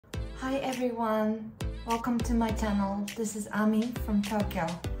Hi everyone, welcome to my channel. This is Ami from Tokyo.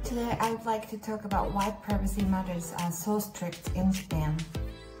 Today I would like to talk about why privacy matters are so strict in Japan.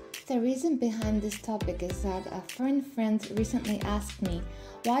 The reason behind this topic is that a foreign friend recently asked me,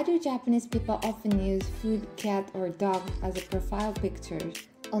 why do Japanese people often use food, cat or dog as a profile picture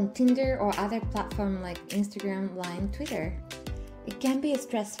on Tinder or other platforms like Instagram, Line, Twitter? It can be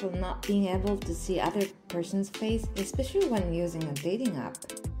stressful not being able to see other person's face, especially when using a dating app.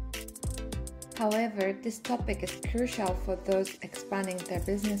 However, this topic is crucial for those expanding their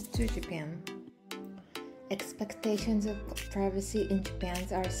business to Japan. Expectations of privacy in Japan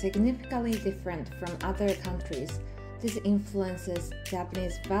are significantly different from other countries. This influences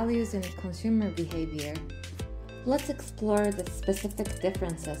Japanese values and consumer behavior. Let's explore the specific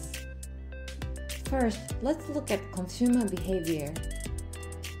differences. First, let's look at consumer behavior.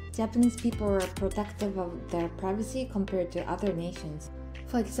 Japanese people are protective of their privacy compared to other nations.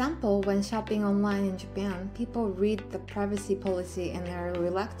 For example, when shopping online in Japan, people read the privacy policy and are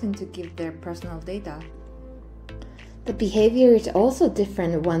reluctant to give their personal data. The behavior is also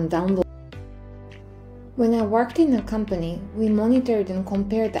different when downloading. When I worked in a company, we monitored and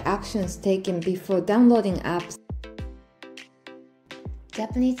compared the actions taken before downloading apps.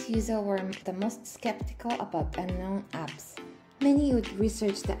 Japanese users were the most skeptical about unknown apps. Many would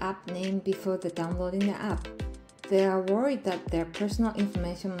research the app name before downloading the app. They are worried that their personal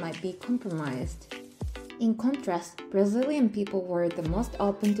information might be compromised. In contrast, Brazilian people were the most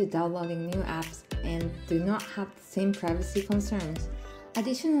open to downloading new apps and do not have the same privacy concerns.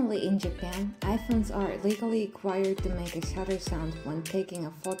 Additionally, in Japan, iPhones are legally required to make a shutter sound when taking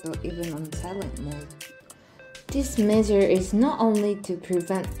a photo even on silent mode. This measure is not only to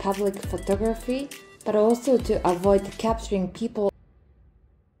prevent public photography, but also to avoid capturing people.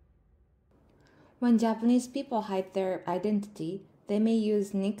 When Japanese people hide their identity, they may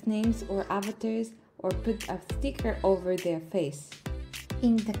use nicknames or avatars or put a sticker over their face.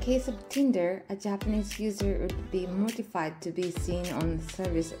 In the case of Tinder, a Japanese user would be mortified to be seen on the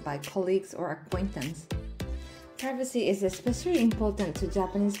service by colleagues or acquaintances. Privacy is especially important to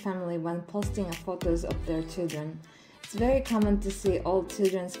Japanese families when posting photos of their children. It's very common to see all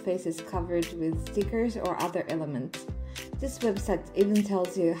children's faces covered with stickers or other elements. This website even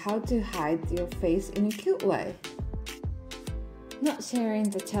tells you how to hide your face in a cute way. Not sharing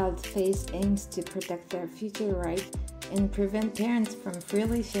the child's face aims to protect their future rights and prevent parents from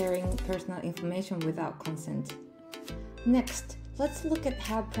freely sharing personal information without consent. Next, let's look at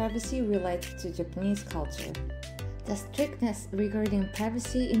how privacy relates to Japanese culture. The strictness regarding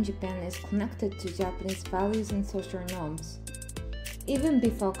privacy in Japan is connected to Japanese values and social norms. Even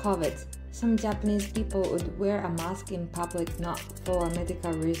before COVID, some Japanese people would wear a mask in public not for a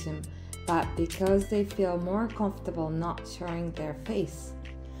medical reason, but because they feel more comfortable not showing their face.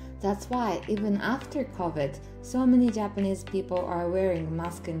 That's why, even after COVID, so many Japanese people are wearing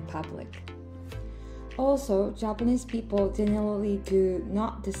masks in public. Also, Japanese people generally do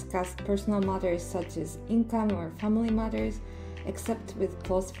not discuss personal matters such as income or family matters, except with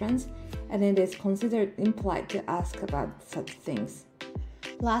close friends, and it is considered impolite to ask about such things.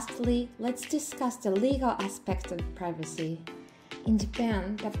 Lastly, let's discuss the legal aspect of privacy. In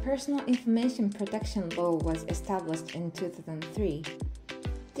Japan, the Personal Information Protection Law was established in 2003.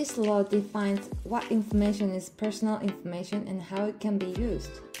 This law defines what information is personal information and how it can be used.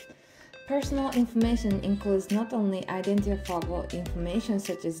 Personal information includes not only identifiable information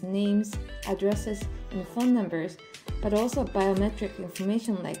such as names, addresses, and phone numbers, but also biometric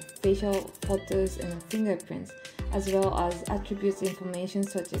information like facial photos and fingerprints, as well as attributes information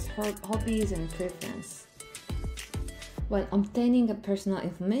such as hobbies and preference. When obtaining a personal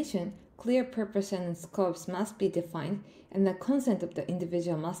information, clear purpose and scopes must be defined, and the consent of the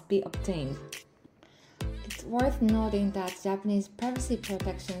individual must be obtained. It's worth noting that Japanese privacy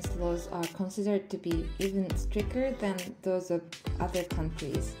protection laws are considered to be even stricter than those of other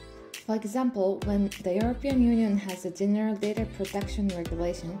countries. For example, when the European Union has a general data protection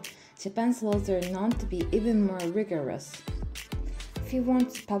regulation, Japan's laws are known to be even more rigorous. If you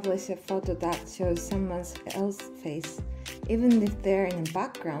want to publish a photo that shows someone else's face, even if they're in the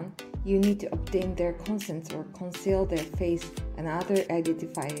background, you need to obtain their consent or conceal their face and other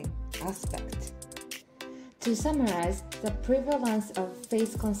identifying aspects. To summarize, the prevalence of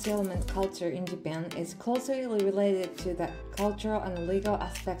face concealment culture in Japan is closely related to the cultural and legal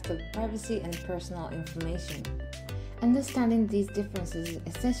aspects of privacy and personal information. Understanding these differences is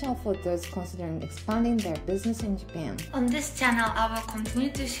essential for those considering expanding their business in Japan. On this channel, I will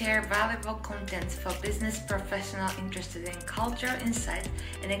continue to share valuable content for business professionals interested in cultural insight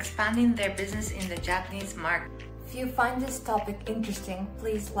and expanding their business in the Japanese market. If you find this topic interesting,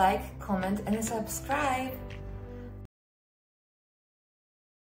 please like, comment, and subscribe.